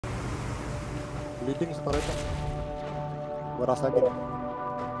Bleeding storage. Gua rasain.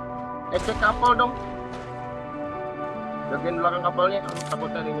 Cek kapal dong. Bagian belakang kapalnya,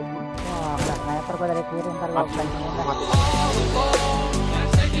 takutnya ada yang ngebut. Wah, nggak sniper gua dari kiri ntar gua planning ntar.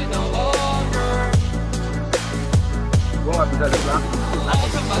 Gua nggak bisa dari belakang.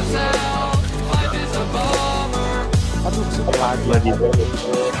 Aduh, super lagi. Maju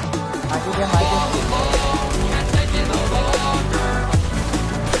dia maju.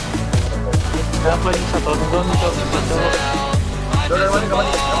 Apa nih satu doang coba. Dari mana?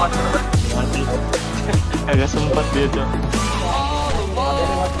 Agak sempat dia tuh.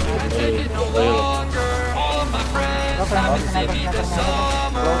 Gua planning sniper.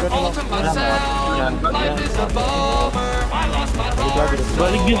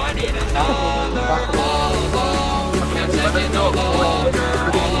 Balik dia.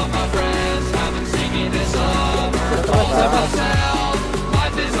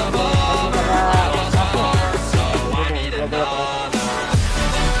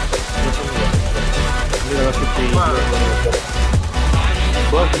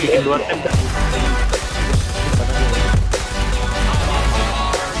 Gua bikin 2 tab dah.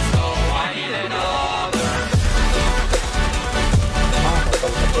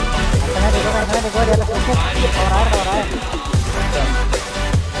 Karena gua di atas bukit. Tower air.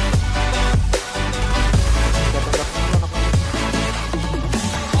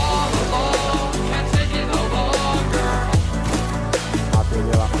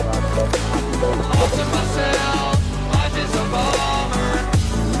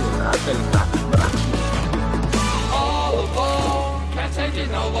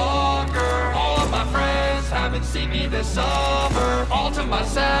 See me this summer, all to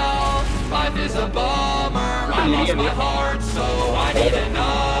myself. Life is a bummer. I lost my heart, so I need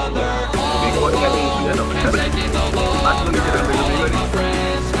another. Can't take it no longer. All of my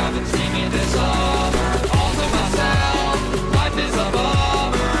friends haven't seen me this summer. All to myself. Life is a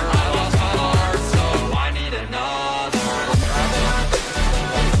bummer. I lost my heart, so I need another.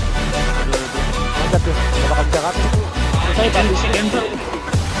 Mantap tuh, bakal Jakarta. Saya kan di cancel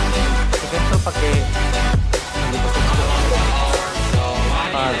pakai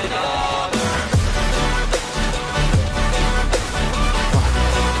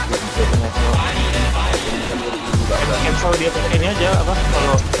cancel dia pakai ini aja apa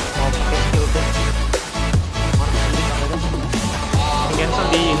kalau mau pakai skill tuh cancel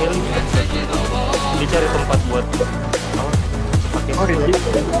di heal dicari tempat buat pakai skill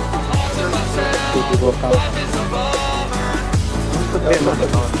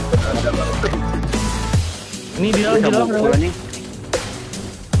ini di dalam bolanya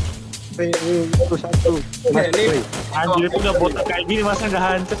satu. anjir itu udah botak kayak gini masa nggak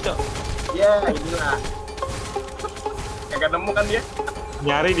hancur cok Ya inilah. Kagak nemu kan dia?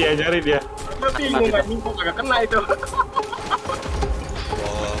 nyari dia Tapi bingung kagak kena itu.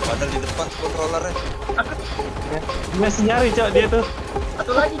 Oh, padahal di depan controllernya. masih nyari cok dia tuh.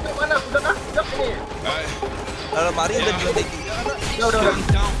 Satu lagi ke mana? Udah kah? Udah ini. Mari udah diletik. Udah.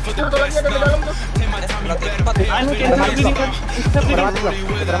 Satu lagi ada di dalam tuh. Berarti 4. Anu cancel bleeding kan?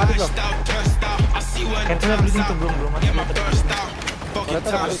 Berapa belum? Cancel bleeding tuh belum masih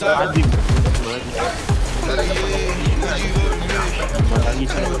anjing. Lagi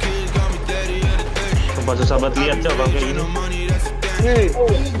tempat susah banget lihat cok kalau kayak gini.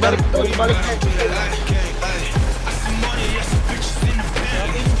 Balik.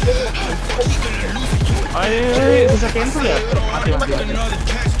 Ayo, bisa cancel ya? Mati.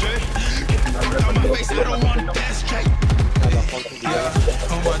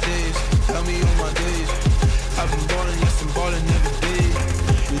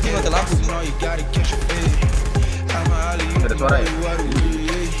 Ini mati lampu. Ada suara ya?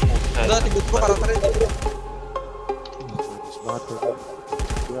 Udah tiba-tiba karakternya. Banget tuh.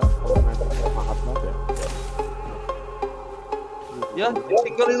 Dia kalau main semangat banget ya. Ya,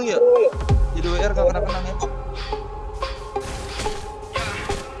 tinggal itu ya. Jadi WR gak kena nembak.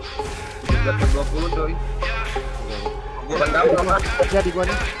 20 doi. Gua bandam sama. Jadi gua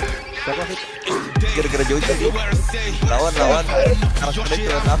nih. Siapa sih? Kira-kira jauh tadi. Lawan. Karakternya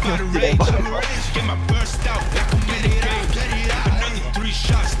cuma aku ditembak.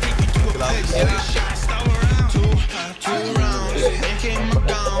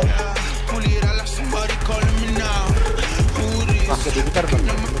 Pakai digitar bang.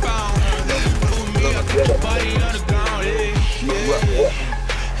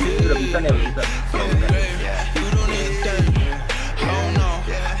 Udah bisa nih, bisa.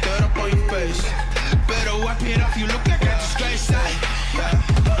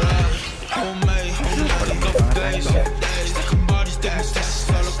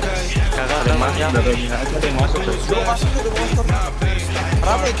 Kakak ada Ya. Ada yang masuk. Udah masuk.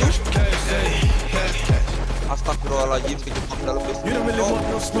 Rame itu. Astagfirullahaladzim, kejebak dalam base.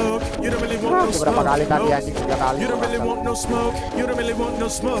 Berapa kali tadi anjing 3 kali.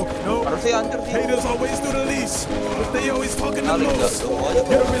 Harusnya hancur sih. Kali enggak semua aja.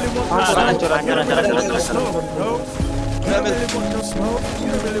 Hancur. Ayo lo.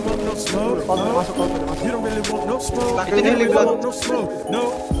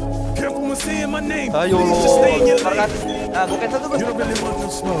 Nah, gue cancel tuh bos.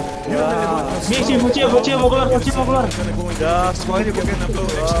 Nih Mucia mau keluar. Ya, semua ini gue cancel.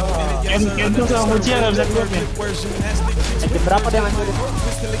 Cancel sama Mucia nggak bisa keluar nih. Berapa dia ngancurin?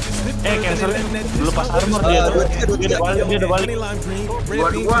 Cancel dulu pas armor dia udah balik.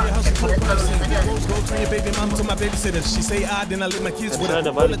 Dua-dua.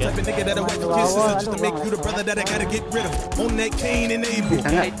 Udah balik ya.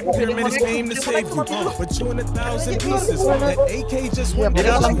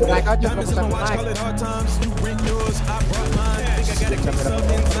 Dia langsung naik aja, fokusan naik.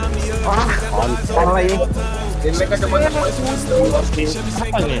 Mereka coba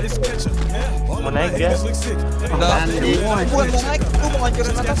Apa nih? Mau naik ya? Enggak, bukan mau naik, gue mau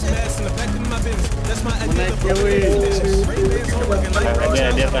ngancurin atasnya.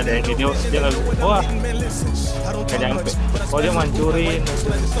 Dia nggak ada ini, dia nggak. Wah, nggak nyampe. Oh dia ngancurin.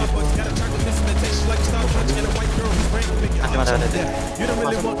 Ada.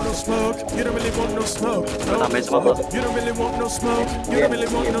 Tambahin semua bos.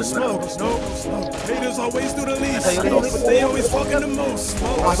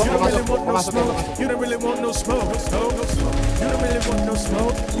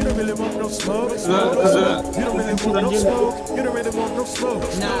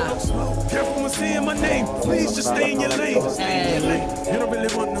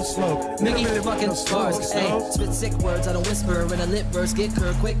 Spit sick words, I don't whisper in a lit verse. Get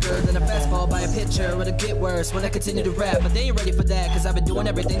curved quicker than a fastball by a pitcher. It'll get worse when I continue to rap, but they ain't ready for that, cause I've been doing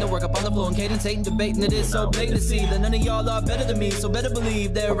everything to work up on the floor and cadence, hating, debating. It is so blatant to see that none of y'all are better than me, so better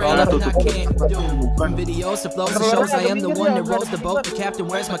believe there ain't nothing I can't do. From videos to flows to shows, I am the one that rolls the boat. The captain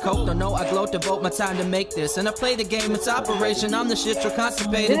wears my coat, don't know I gloat, devote my time to make this. And I play the game, it's operation, I'm the shit, you're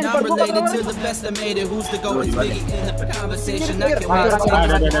constipated. I'm related to the best that made it. Who's the GOAT? It's Biggie in the conversation. I can't wait to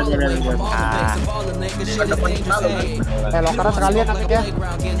take it all away from all the fakes and all the niggas. Shit is dangerous, hey. Lokaran sekalian nanti ya.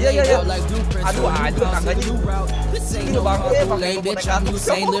 Iya. Aduh, kagak jadi. Ini bangke pakai bitch, I'm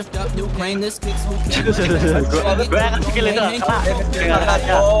Usain, lift up new crane, this kicks who can. Gue akan skill itu. Dengar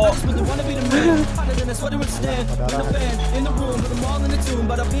aja.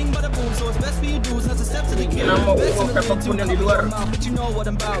 Kita mau pepperpun yang di luar.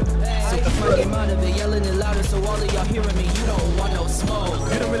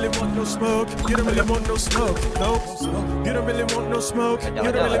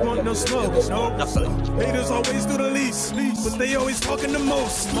 Haters always do the least, but they always talking the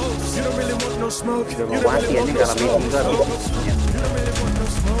most. You don't really want no smoke. You don't really want no smoke. You don't really want no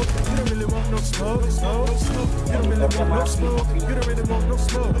smoke. You don't really want no smoke. You don't really want no smoke. You don't really want no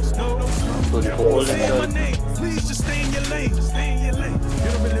smoke. Say my name, please just stay in your lane. Stay in your lane. You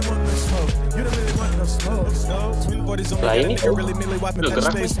don't really want no smoke. You don't really want no smoke. Twin bodies on the nigga really merely wiping that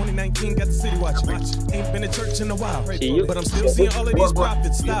space. 2019 got the city watching. Ain't been to church in a while, but I'm still seeing all of these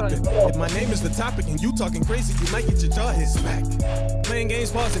prophets. Stop it. If my name is the topic and you talking crazy, you might get your jaw hit smack. Playing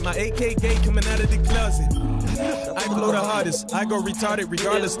games, pause it. My AK gay coming out of the closet. I blow the hardest. I go retarded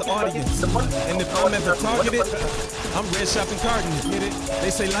regardless the audience. And if I'm ever targeted, I'm red shopping carding it. Get it? They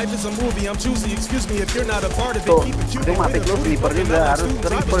say life is a movie. I'm choosy. Excuse me if you're not a part of it. Keep it cute. Itu mati lu sniper juga harus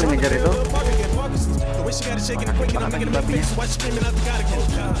triple ngejar itu.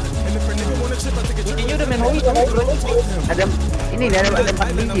 Ini udah main hobi bro. Ada ini nih, ada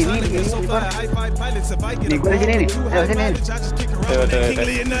 4 biji ini sniper. Nih gue di sini nih. Ayo sini.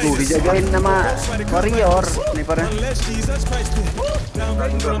 Tuh dijagain sama warrior snipernya.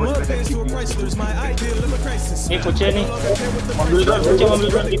 Ini Puce nih. Mobil dron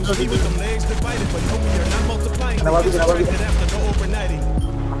gitu. Kenapa gitu?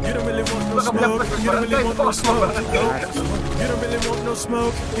 You don't really want no smoke. You don't really want no smoke. You don't really want no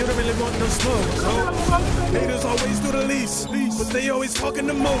smoke. You don't really want no smoke. Haters always do the least, but they always talking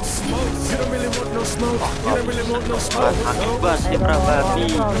the most. You don't really want no smoke. You don't really want no smoke.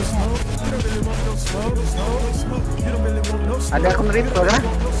 Ada akun ritual kan?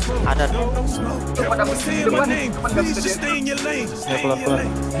 Ada. Say my name, please just stay in your lane. Stay in your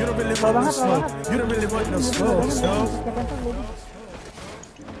lane. You don't really want no smoke. You don't really want no smoke.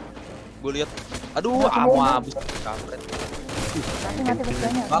 Gue lihat. Aduh, amo habis kampret.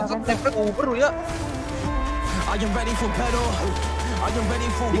 Bangsat template Uber lu ya.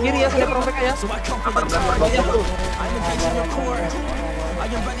 Di kiri ya saya perfect ya.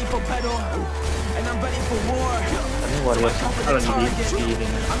 Ini warrior kalau di ini.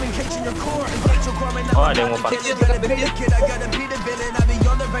 Oh, ada yang mau pakai.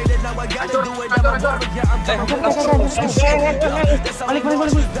 Balik.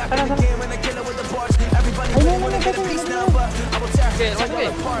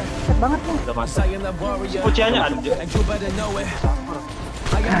 Banget nih. Udah masuk. Kuciannya ada.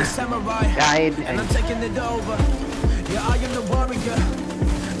 Guide.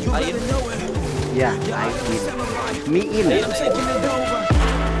 Ya, Miin.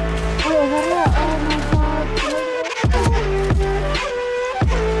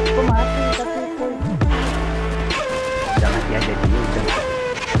 Aku mati tapi Jangan mati aja dulu, udah.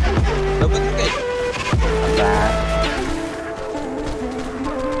 Dapat kayak.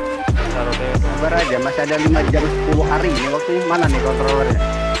 Sabar aja, masih ada 5 jam 10 hari ini waktunya. Mana nih kontrolernya?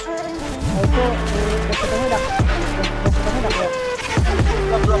 itu besoknya udah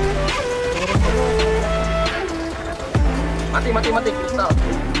Belum. Mati kristal.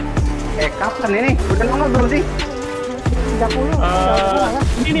 Kapan ini? Udah nongol belum sih? 30.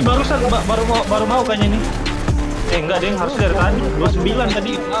 Ini barusan baru mau kayaknya nih. Enggak deh, harus dari tadi 29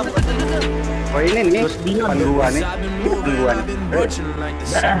 tadi. Oh ini nih, panduan nih. Panduan.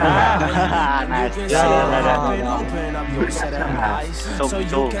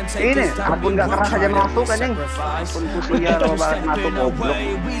 Ini akun nggak keras aja masuk anjing. Akun kuliah lo banget masuk goblok.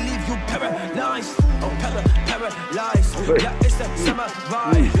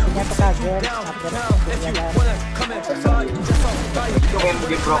 Itu main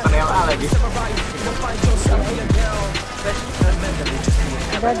di broken LA lagi.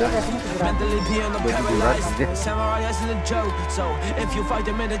 Ada dia rasanya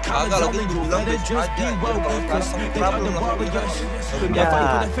Agak lagi bilang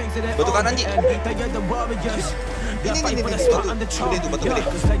batu kanan Ji. Ini batu gede.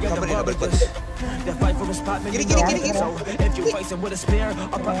 Sampai balik batu. Kiri.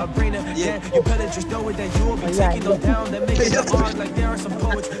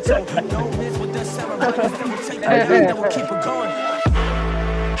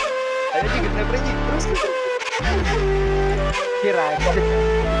 Ayo Ji, kita pergi terus. Kira.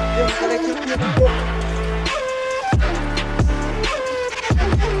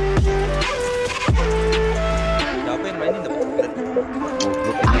 Siapa yang mainin dapat?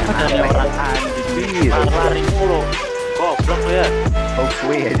 Ada orang anjing. Lari mulu. Goblok lu ya. Oh,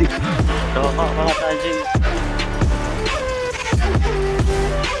 gue aja. Dongkok banget anjing.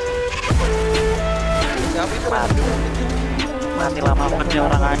 Siapa itu? Mati lama banget nih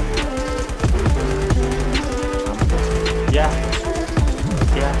orang anjing. Ya.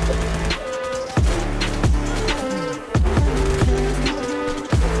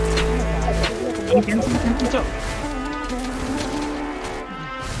 Cok.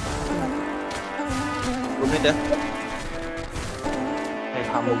 Menit ya.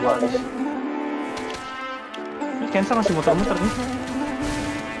 Kamu gua. Ini cancel masih muter-muter nih.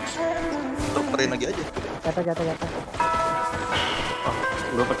 Teruperin lagi aja. jatuh. Oh,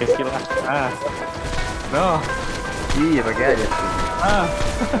 udah pakai skill lah. No. Iya, pakai aja.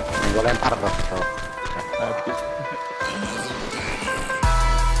 Gue lempar kok. Mati.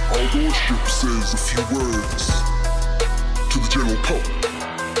 Although ship says a few words to the general public.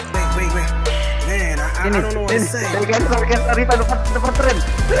 Wait. Man, I don't know what to say. Cancel, dapat tren.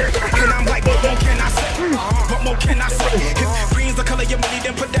 And I'm like, what more can I say? What more can I say? If green's the color of your money,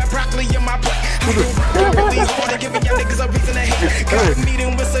 then put that broccoli in my plate. I go really hard at giving y'all niggas a reason to hate. Got a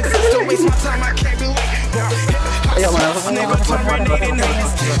meeting with success, don't waste my time, I can't be late.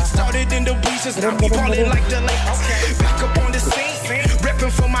 Started in the breezes, now we ballin' like the Lakers. Back up on the scene, reppin'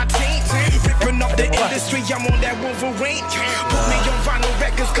 for my team. Rippin' up the industry, I'm on that Wolverine. Put me on vinyl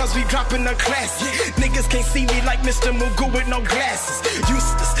records, cause we droppin' the class. Niggas can't see me like Mr. Mugu with no glasses.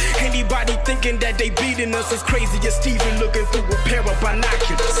 Useless, anybody thinking that they beating us is crazy as Steven looking through a pair of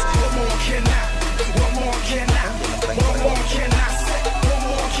binoculars. What more can I say? What more can I say? What more can I?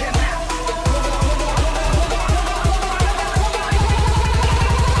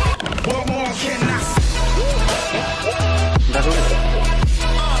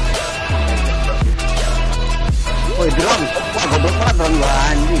 Woi, drone. Wah, goblok banget drone gua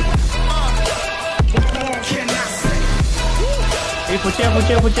anjing. Pucet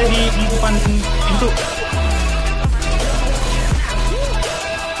di depan pintu.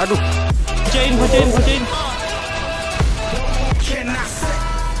 Aduh. Pucein. Can I say,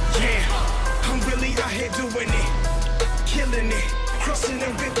 yeah, I'm really out here doing it, killing busting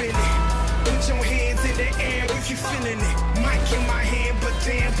and ripping it. Put your hands in the air if you feeling it. Mic in my hand, but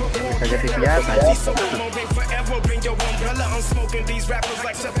damn, but more so forever in your umbrella. I'm smoking these rappers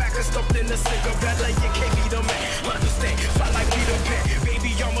like tobacco stuffed in a cigarette. You can't be the man, understand? Fly like Peter Pan,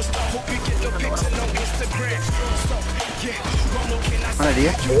 baby. Almost I hope you get the picture on Instagram. So yeah, Romo, can I Mana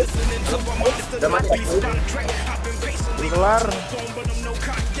dia? Kelar.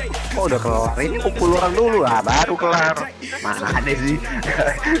 Oh udah kelar, ini pukul orang dulu lah, baru kelar. Mana ada sih?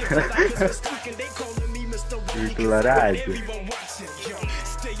 Kelar aja.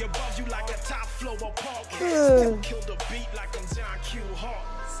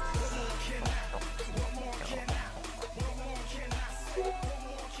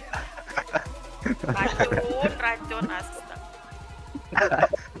 Racun astaga.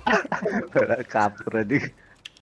 Kapur aja.